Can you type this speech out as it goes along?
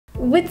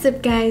What's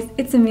up guys,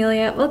 it's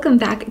Amelia. Welcome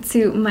back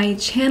to my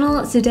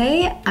channel.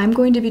 Today I'm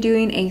going to be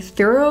doing a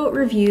thorough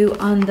review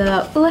on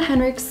the Ole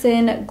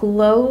Henriksen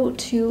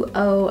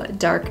Glow2OH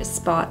Dark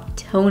Spot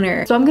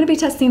Toner. So I'm going to be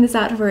testing this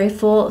out for a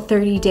full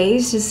 30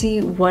 days to see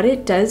what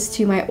it does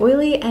to my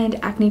oily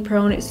and acne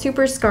prone,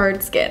 super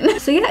scarred skin.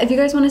 So yeah, if you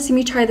guys want to see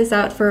me try this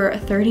out for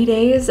 30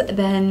 days,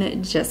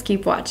 then just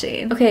keep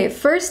watching. Okay,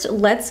 first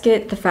let's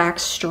get the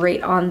facts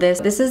straight on this.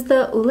 This is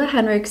the Ole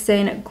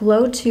Henriksen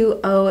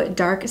Glow2OH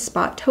Dark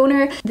Spot Toner.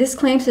 This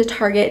claims to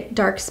target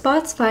dark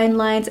spots, fine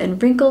lines,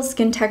 and wrinkles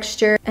skin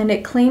texture, and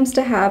it claims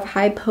to have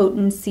high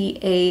potency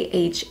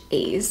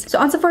AHAs. So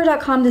on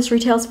Sephora.com, this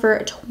retails for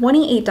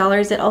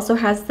 $28. It also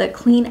has the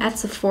Clean at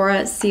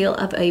Sephora seal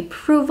of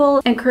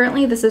approval, and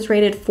currently this is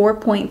rated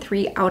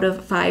 4.3 out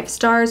of 5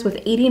 stars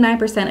with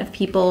 89% of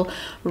people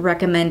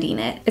recommending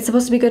it. It's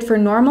supposed to be good for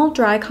normal,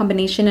 dry,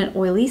 combination, and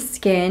oily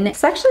skin.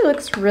 This actually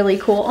looks really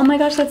cool. Oh my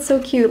gosh, that's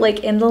so cute.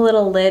 Like in the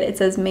little lid, it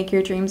says make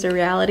your dreams a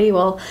reality.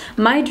 Well,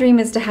 my dream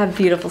is to have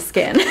beautiful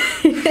skin.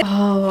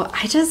 Oh,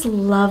 I just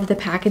love the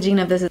packaging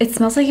of this. It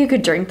smells like you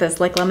could drink this,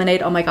 like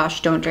lemonade. Oh my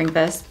gosh, don't drink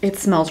this. It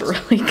smells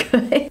really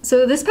good.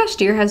 So this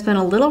past year has been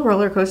a little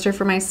roller coaster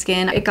for my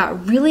skin. It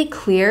got really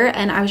clear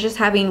and I was just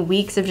having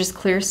weeks of just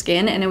clear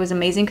skin, and it was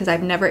amazing because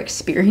I've never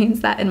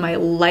experienced that in my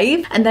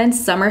life. And then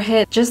summer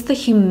hit, just the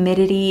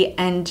humidity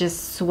and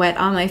just sweat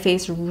on my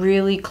face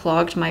really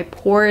clogged my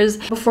pores.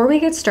 Before we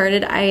get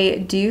started, I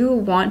do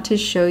want to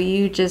show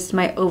you just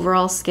my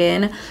overall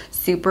skin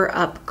super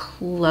up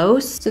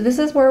close. So this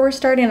is where we're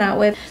starting out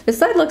with. This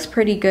side looks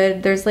pretty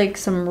good. There's like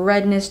some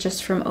redness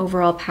just from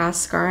overall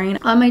past scarring.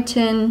 On my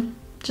chin,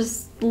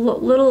 just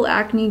little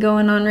acne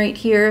going on right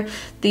here.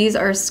 These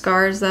are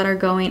scars that are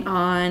going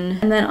on.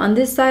 And then on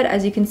this side,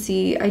 as you can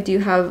see, I do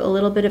have a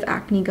little bit of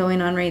acne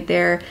going on right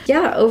there.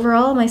 Yeah,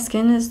 overall my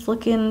skin is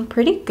looking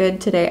pretty good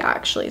today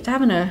actually. It's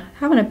having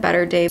a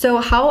better day. So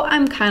how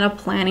I'm kind of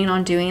planning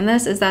on doing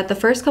this is that the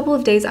first couple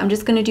of days I'm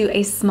just gonna do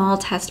a small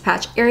test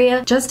patch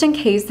area just in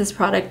case this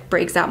product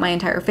breaks out my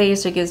entire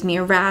face or gives me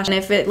a rash. And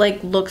if it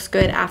like looks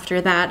good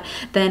after that,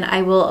 then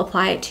I will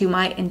apply it to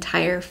my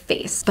entire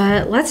face.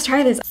 But let's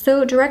try this.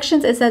 So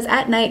directions, it says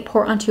at night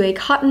pour onto a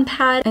cotton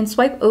pad and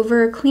swipe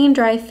over clean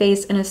dry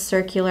face in a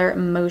circular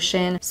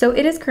motion. So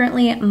it is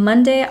currently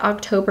Monday,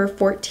 October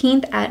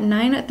 14th at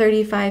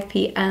 9:35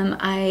 p.m.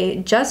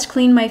 I just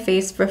cleaned my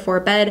face before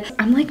bed.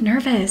 I'm like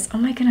nervous, oh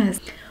my goodness.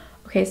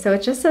 Okay, so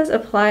it just says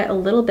apply a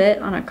little bit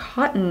on a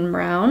cotton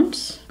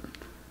round.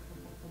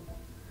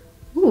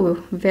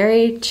 Ooh,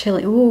 very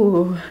chilly.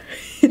 Ooh,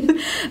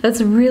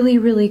 that's really,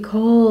 really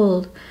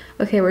cold.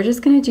 Okay, we're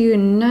just gonna do a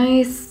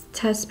nice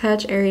test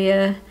patch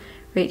area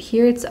right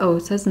here. It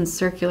says in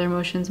circular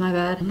motions, my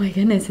bad. Oh my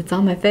goodness, it's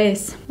on my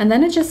face. And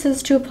then it just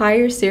says to apply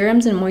your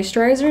serums and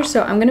moisturizers.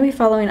 So I'm gonna be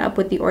following up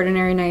with the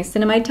Ordinary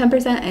Niacinamide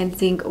 10% and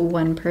Zinc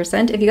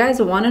 1%. If you guys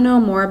wanna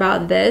know more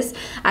about this,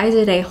 I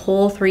did a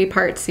whole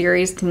 3-part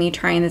series to me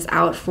trying this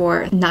out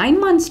for 9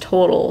 months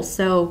total.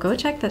 So go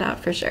check that out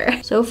for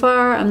sure. So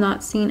far, I'm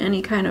not seeing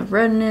any kind of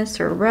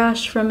redness or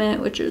rash from it,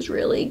 which is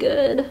really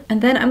good.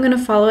 And then I'm gonna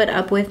follow it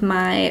up with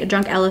my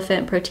Drunk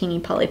Elephant Protini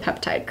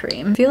Polypeptide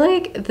Cream. I feel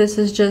like this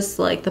is just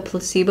like the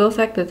placebo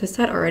effect, but this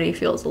side already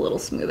feels a little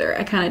smoother.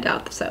 I kind of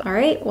doubt so. All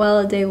right,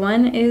 well, day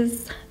 1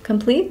 is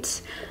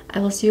complete. I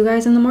will see you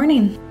guys in the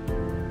morning.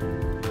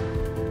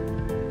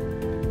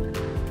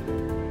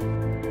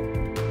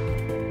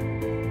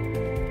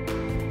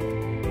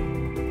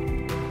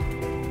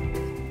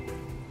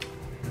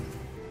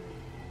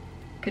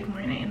 Good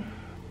morning.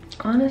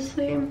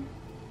 Honestly,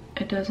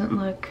 it doesn't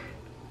look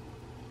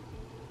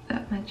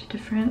that much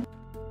different.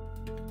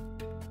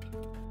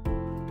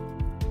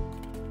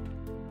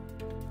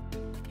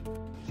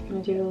 I'm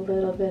gonna do a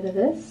little bit of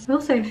this.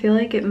 Also, I feel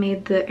like it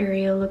made the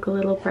area look a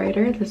little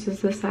brighter. This is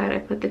the side I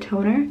put the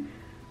toner.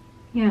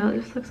 Yeah,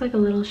 it just looks like a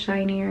little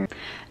shinier.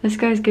 This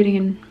guy's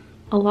getting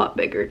a lot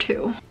bigger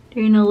too.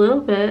 Doing a little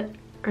bit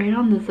right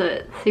on the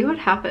zit. See what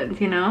happens,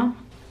 you know?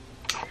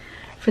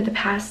 For the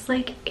past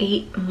like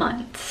 8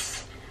 months,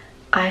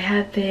 I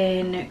have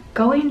been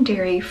going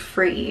dairy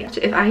free. So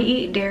if I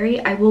eat dairy,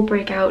 I will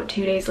break out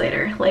 2 days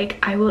later. Like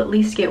I will at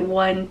least get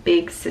one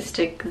big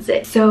cystic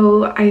zit.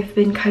 So I've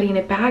been cutting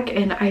it back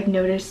and I've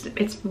noticed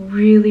it's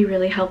really,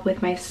 really helped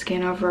with my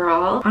skin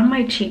overall. On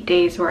my cheat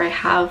days where I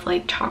have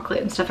like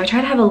chocolate and stuff, I try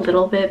to have a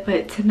little bit,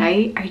 but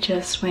tonight I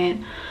just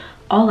went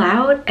all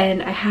out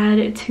and I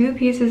had 2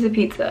 pieces of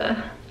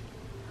pizza.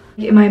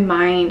 In my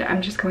mind,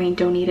 I'm just going,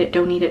 don't eat it,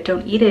 don't eat it,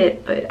 don't eat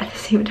it. But at the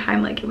same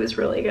time, like it was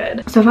really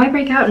good. So if I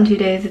break out in 2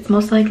 days, it's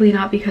most likely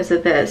not because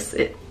of this.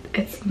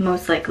 It's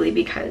most likely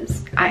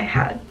because I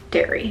had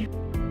dairy.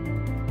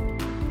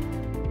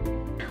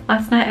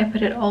 Last night I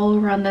put it all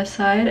over on this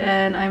side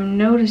and I'm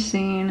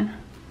noticing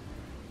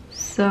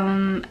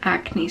some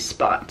acne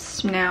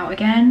spots. Now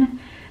again,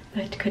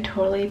 that could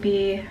totally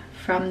be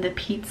from the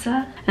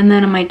pizza. And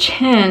then on my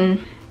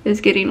chin,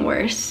 is getting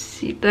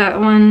worse. That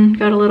one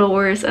got a little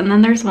worse, and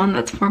then there's one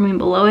that's forming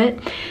below it.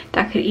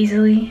 That could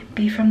easily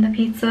be from the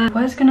pizza.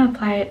 I was gonna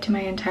apply it to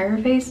my entire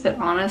face, but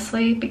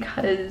honestly,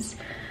 because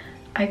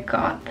I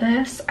got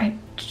this. I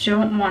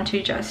don't want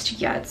to just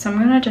yet, so I'm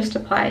gonna just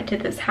apply it to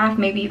this half,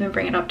 maybe even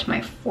bring it up to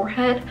my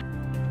forehead.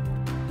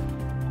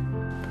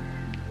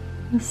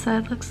 This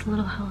side looks a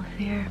little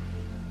healthier.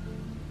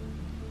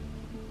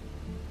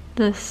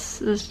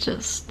 This is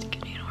just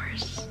getting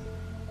worse.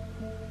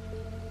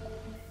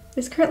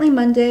 It's currently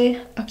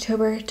Monday,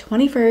 October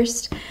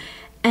 21st,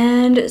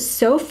 and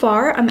so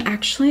far I'm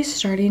actually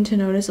starting to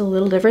notice a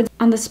little difference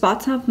on the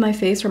spots of my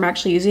face where I'm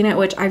actually using it,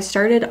 which I've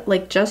started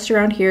like just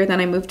around here,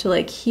 then I moved to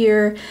like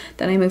here,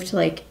 then I moved to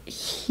like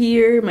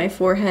here, my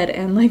forehead,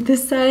 and like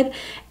this side.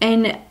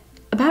 And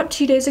about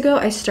 2 days ago,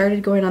 I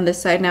started going on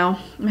this side now.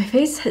 My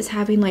face is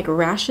having like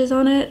rashes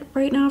on it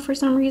right now for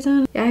some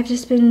reason. Yeah, I've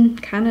just been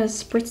kind of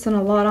spritzing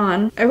a lot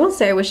on. I will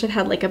say I wish it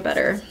had like a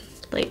better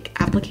like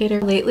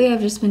applicator. Lately,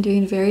 I've just been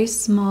doing very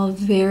small,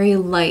 very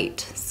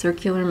light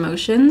circular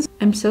motions.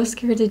 I'm so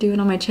scared to do it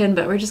on my chin,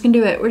 but we're just gonna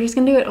do it. We're just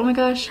gonna do it. Oh my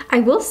gosh. I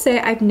will say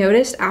I've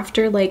noticed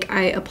after like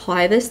I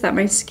apply this that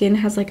my skin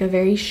has like a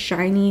very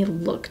shiny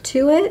look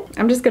to it.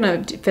 I'm just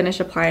gonna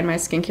finish applying my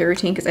skincare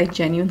routine because I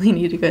genuinely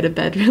need to go to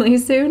bed really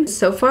soon.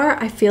 So far,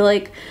 I feel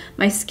like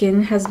my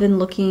skin has been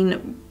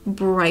looking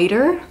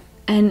brighter.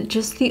 And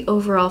just the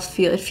overall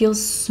feel, it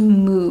feels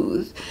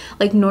smooth.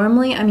 Like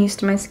normally I'm used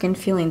to my skin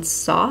feeling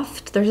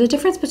soft. There's a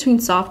difference between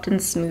soft and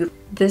smooth.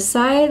 This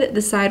side,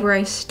 the side where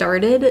I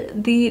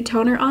started the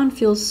toner on,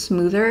 feels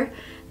smoother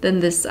than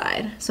this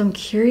side. So I'm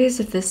curious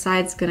if this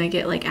side's gonna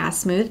get like as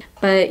smooth.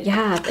 But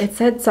yeah, it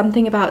said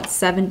something about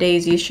 7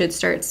 days you should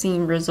start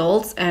seeing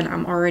results, and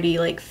I'm already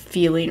like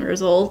feeling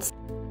results.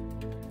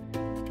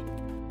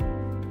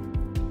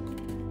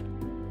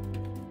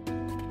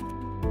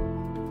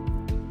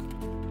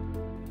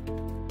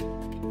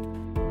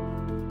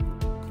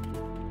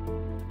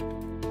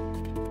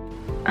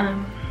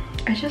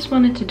 I just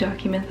wanted to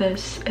document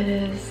this. It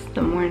is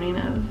the morning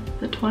of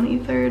the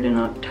 23rd in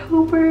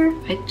October.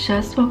 I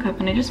just woke up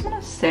and I just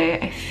want to say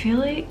I feel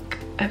like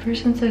ever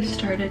since I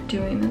started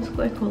doing this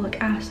glycolic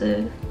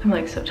acid, I'm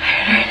like so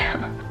tired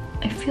right now.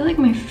 I feel like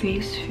my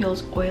face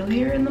feels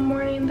oilier in the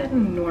morning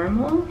than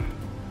normal.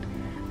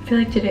 I feel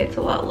like today it's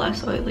a lot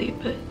less oily,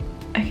 but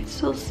I can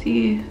still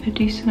see a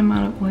decent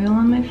amount of oil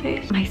on my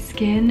face. My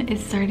skin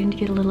is starting to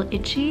get a little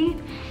itchy,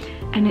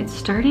 and it's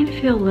starting to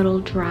feel a little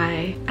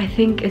dry. I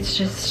think it's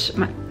just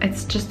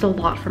a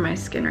lot for my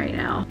skin right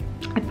now.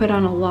 I put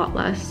on a lot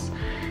less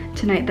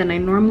tonight than I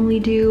normally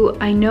do.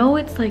 I know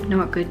it's like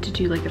not good to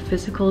do like a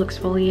physical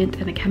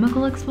exfoliant and a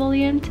chemical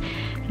exfoliant,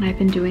 and I've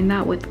been doing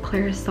that with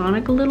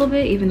Clarisonic a little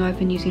bit, even though I've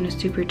been using a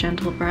super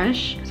gentle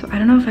brush. So I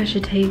don't know if I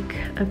should take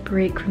a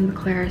break from the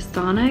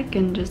Clarisonic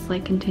and just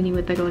like continue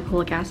with the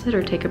glycolic acid,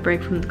 or take a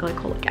break from the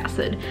glycolic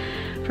acid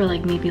for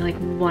like maybe like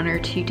 1 or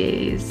 2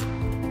 days.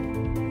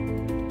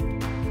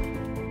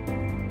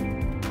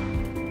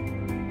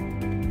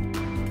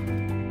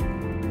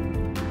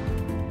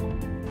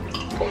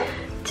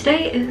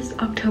 Today is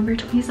October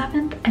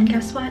 27th, and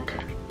guess what?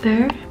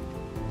 There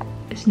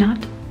is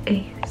not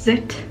a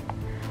zit,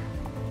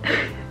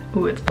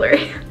 oh it's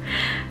blurry,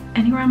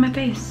 anywhere on my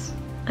face.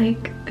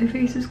 Like, my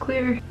face is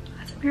clear.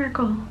 That's a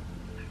miracle.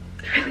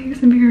 It really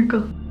is a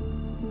miracle.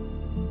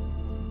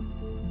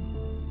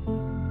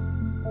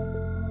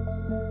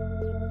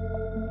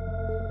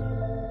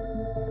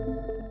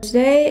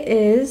 Today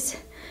is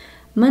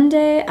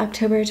Monday,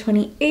 October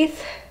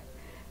 28th.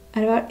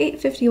 At about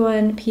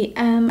 8:51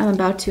 p.m. I'm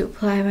about to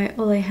apply my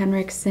Ole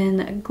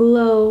Henriksen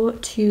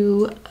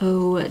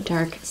Glow2OH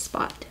Dark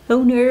Spot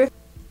Toner.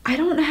 I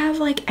don't have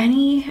like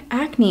any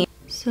acne,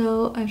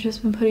 so I've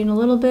just been putting a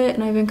little bit,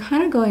 and I've been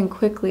kind of going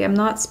quickly. I'm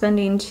not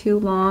spending too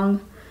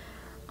long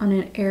on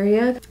an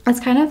area. It's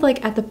kind of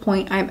like at the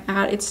point I'm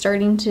at, it's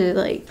starting to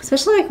like,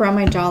 especially like around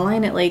my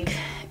jawline, it like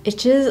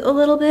itches a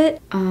little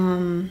bit.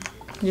 I'm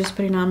just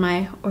putting on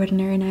my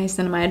Ordinary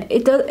Niacinamide.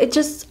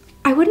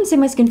 I wouldn't say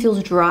my skin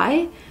feels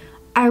dry.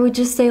 I would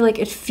just say like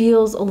it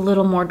feels a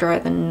little more dry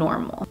than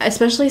normal,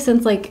 especially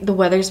since like the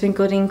weather's been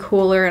getting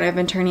cooler and I've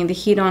been turning the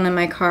heat on in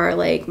my car.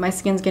 Like my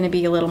skin's gonna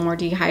be a little more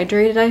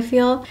dehydrated, I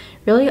feel.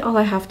 Really all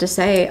I have to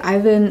say,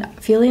 I've been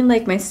feeling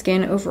like my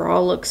skin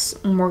overall looks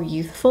more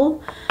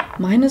youthful,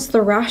 minus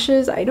the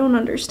rashes. I don't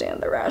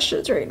understand the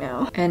rashes right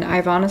now, and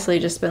I've honestly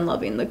just been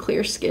loving the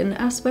clear skin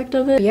aspect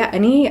of it. But yeah,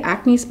 any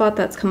acne spot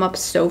that's come up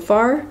so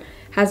far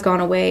has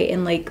gone away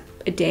in like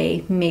a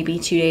day, maybe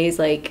 2 days.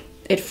 Like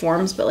it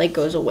forms but like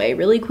goes away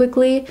really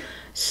quickly.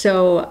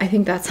 So I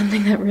think that's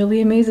something that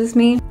really amazes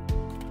me.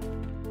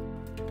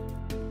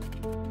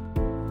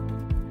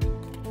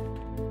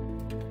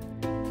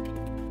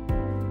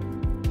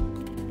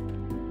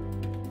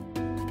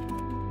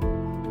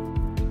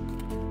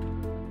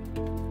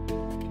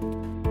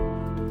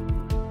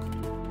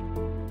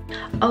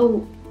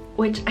 Oh,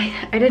 which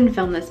I didn't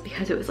film this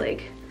because it was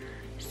like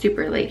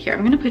super late here.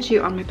 I'm gonna put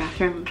you on my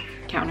bathroom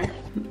counter.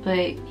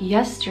 But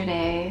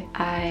yesterday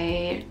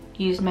I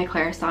used my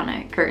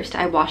Clarisonic first.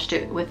 I washed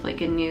it with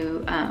like a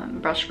new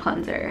brush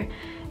cleanser,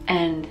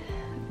 and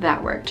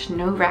that worked.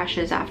 No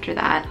rashes after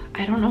that.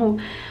 I don't know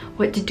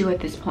what to do at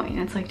this point.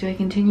 It's like, do I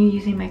continue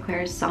using my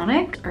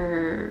Clarisonic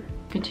or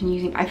continue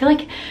using. I feel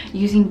like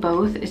using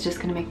both is just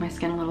gonna make my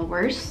skin a little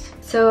worse.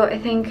 So I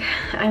think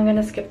I'm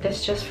gonna skip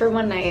this just for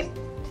one night.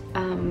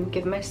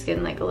 Give my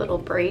skin like a little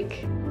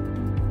break.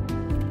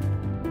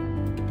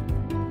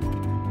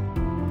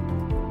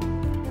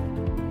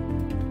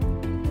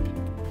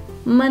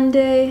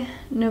 Monday,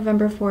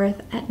 November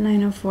 4th at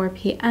 9:04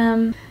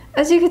 p.m.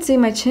 As you can see,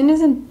 my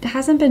chin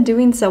hasn't been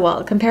doing so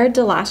well compared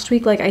to last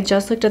week. Like, I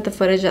just looked at the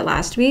footage at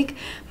last week.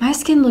 My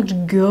skin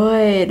looked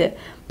good,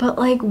 but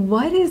like,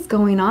 what is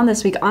going on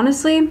this week?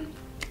 Honestly,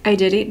 I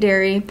did eat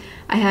dairy.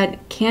 I had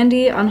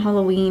candy on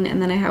Halloween,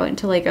 and then I went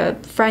to like a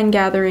friend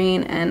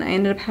gathering, and I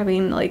ended up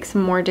having like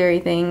some more dairy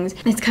things.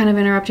 It's kind of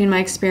interrupting my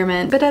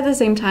experiment, but at the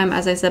same time,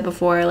 as I said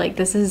before, like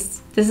this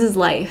is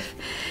life.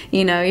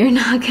 You know, you're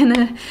not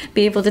gonna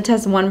be able to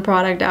test one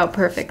product out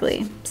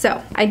perfectly.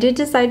 So I did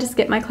decide to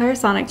skip my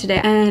Clarisonic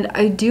today, and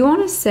I do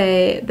want to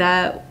say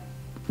that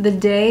the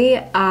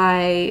day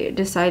I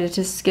decided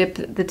to skip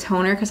the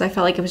toner because I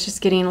felt like it was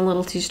just getting a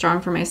little too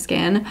strong for my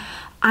skin,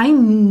 I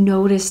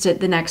noticed it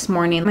the next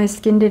morning. My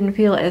skin didn't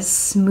feel as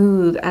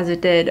smooth as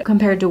it did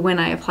compared to when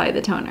I applied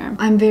the toner.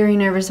 I'm very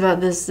nervous about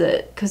this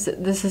because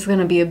this is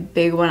gonna be a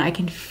big one. I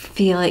can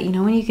feel it, you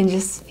know when you can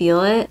just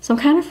feel it? So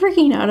I'm kind of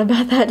freaking out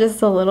about that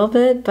just a little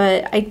bit,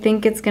 but I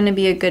think it's gonna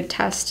be a good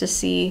test to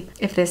see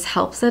if this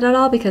helps it at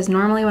all, because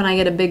normally when I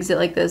get a big zit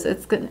like this,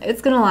 it's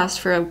gonna last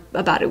for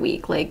about a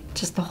week. Like,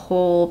 just the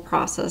whole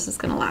process is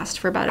gonna last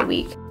for about a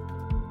week.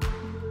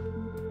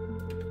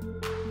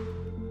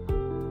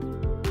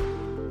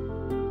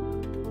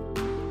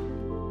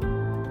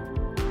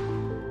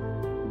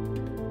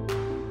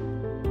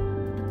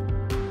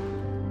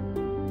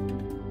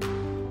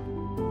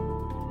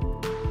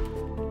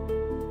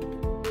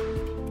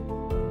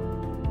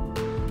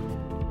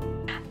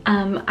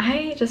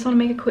 I just want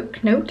to make a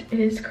quick note. It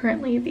is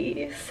currently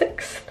the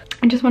 6th.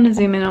 I just want to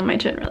zoom in on my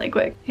chin really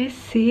quick. You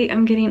see,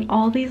 I'm getting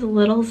all these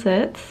little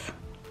zits.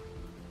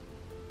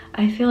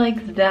 I feel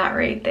like that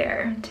right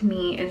there, to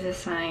me, is a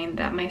sign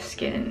that my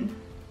skin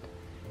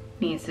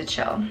needs to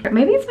chill.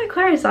 Maybe it's my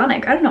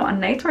Clarisonic. I don't know. On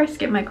nights where I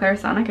skip my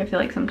Clarisonic, I feel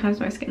like sometimes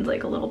my skin's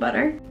like a little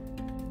better.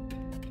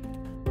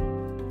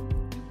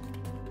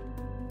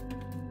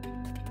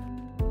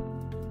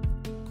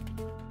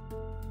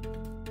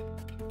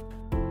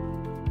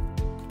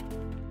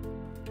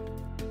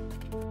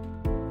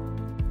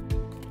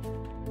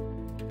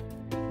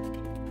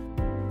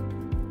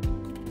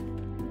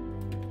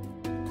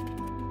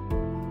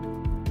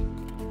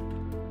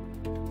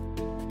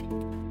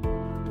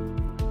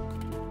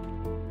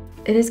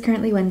 It is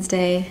currently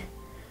Wednesday,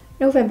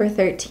 November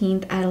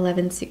 13th at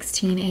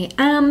 11:16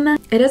 a.m.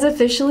 It has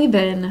officially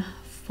been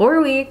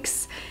 4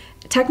 weeks,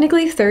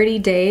 technically 30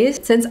 days,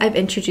 since I've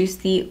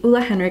introduced the Ole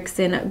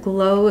Henriksen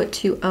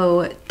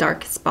Glow2OH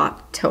Dark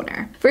Spot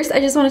Toner. First, I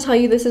just want to tell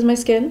you this is my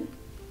skin.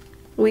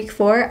 Week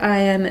 4, I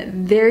am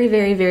very,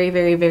 very, very,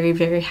 very, very,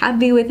 very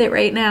happy with it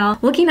right now.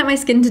 Looking at my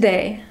skin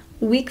today,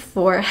 week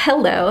 4,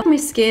 hello. My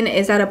skin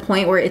is at a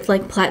point where it's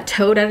like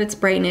plateaued at its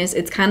brightness.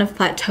 It's kind of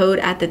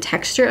plateaued at the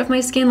texture of my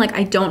skin. Like,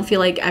 I don't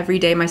feel like every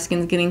day my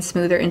skin's getting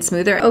smoother and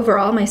smoother.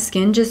 Overall, my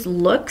skin just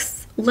looks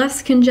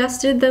less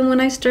congested than when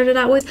I started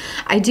out with.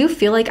 I do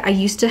feel like I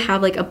used to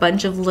have like a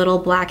bunch of little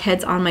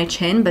blackheads on my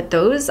chin, but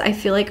those I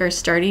feel like are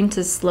starting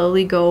to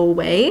slowly go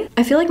away.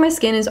 I feel like my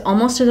skin is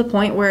almost to the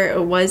point where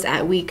it was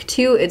at week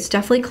 2. It's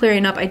definitely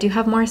clearing up. I do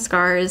have more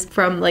scars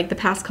from like the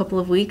past couple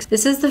of weeks.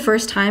 This is the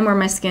first time where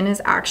my skin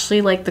is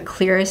actually like the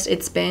clearest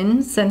it's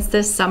been since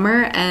this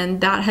summer,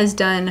 and that has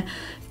done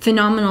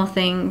phenomenal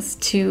things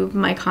to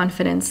my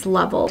confidence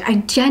level. I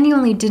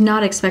genuinely did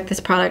not expect this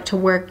product to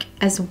work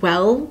as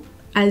well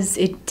as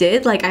it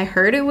did. Like, I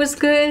heard it was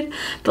good,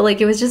 but like,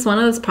 it was just one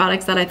of those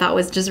products that I thought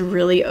was just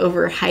really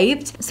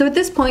overhyped. So at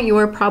this point, you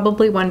are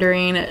probably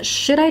wondering,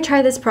 should I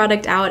try this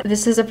product out?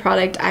 This is a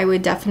product I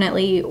would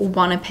definitely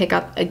want to pick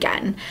up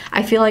again.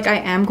 I feel like I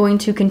am going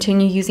to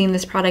continue using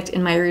this product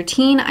in my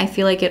routine. I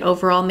feel like it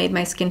overall made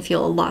my skin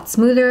feel a lot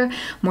smoother,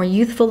 more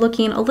youthful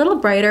looking, a little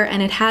brighter,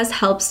 and it has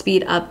helped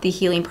speed up the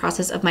healing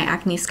process of my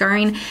acne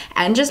scarring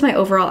and just my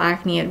overall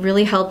acne. It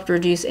really helped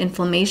reduce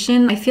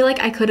inflammation. I feel like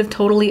I could have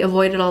totally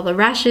avoided all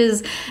the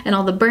rashes and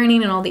all the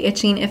burning and all the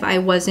itching if I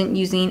wasn't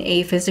using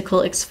a physical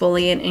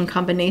exfoliant in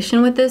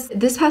combination with this.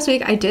 This past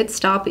week, I did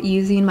stop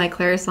using my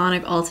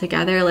Clarisonic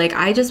altogether. Like,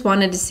 I just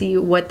wanted to see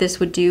what this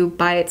would do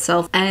by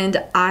itself,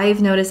 and I've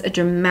noticed a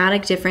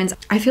dramatic difference.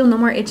 I feel no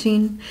more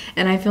itching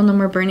and I feel no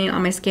more burning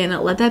on my skin.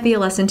 Let that be a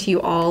lesson to you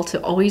all to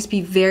always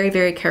be very,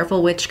 very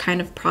careful which kind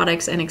of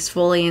products and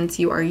exfoliants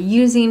you are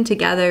using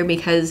together,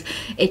 because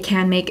it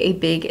can make a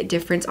big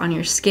difference on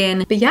your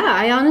skin. But yeah,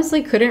 I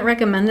honestly couldn't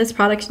recommend this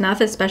product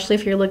enough, especially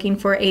if you're looking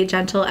for a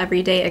gentle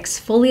everyday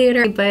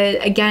exfoliator.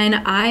 But again,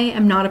 I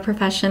am not a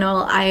professional.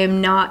 I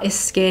am not a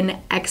skin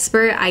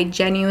expert. I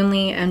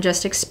genuinely am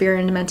just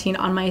experimenting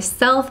on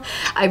myself.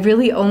 I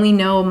really only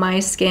know my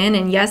skin,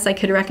 and yes, I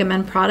could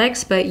recommend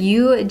products, but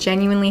you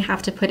genuinely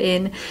have to put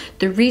in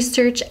the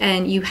research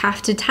and you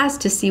have to test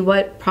to see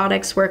what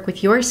products work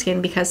with your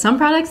skin, because some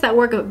products that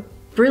work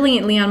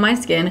brilliantly on my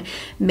skin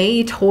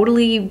may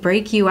totally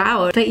break you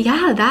out. But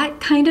yeah, that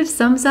kind of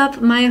sums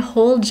up my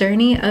whole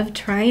journey of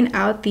trying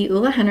out the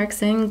Ole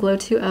Henriksen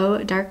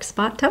Glow2OH Dark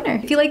Spot Toner.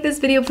 If you like this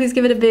video, please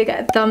give it a big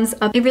thumbs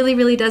up. It really,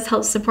 really does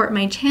help support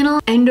my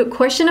channel. And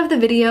question of the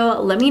video,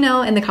 let me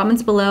know in the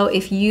comments below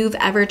if you've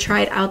ever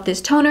tried out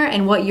this toner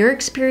and what your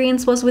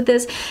experience was with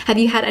this. Have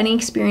you had any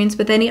experience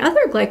with any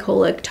other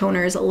glycolic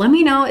toners? Let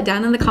me know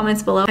down in the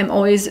comments below. I'm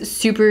always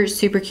super,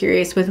 super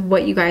curious with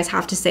what you guys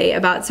have to say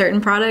about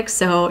certain products.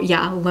 So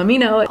yeah, let me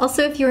know.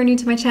 Also, if you are new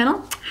to my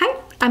channel, hi,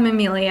 I'm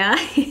Amelia.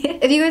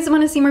 If you guys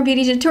want to see more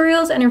beauty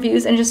tutorials and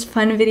reviews and just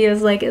fun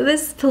videos like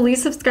this,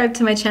 please subscribe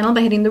to my channel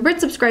by hitting the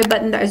red subscribe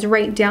button that is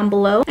right down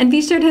below. And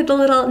be sure to hit the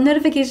little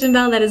notification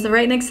bell that is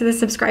right next to the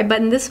subscribe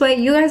button. This way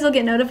you guys will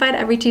get notified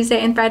every Tuesday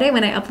and Friday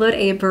when I upload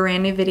a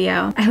brand new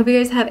video. I hope you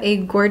guys have a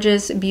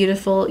gorgeous,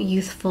 beautiful,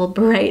 youthful,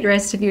 bright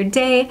rest of your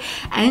day,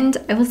 and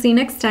I will see you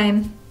next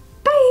time.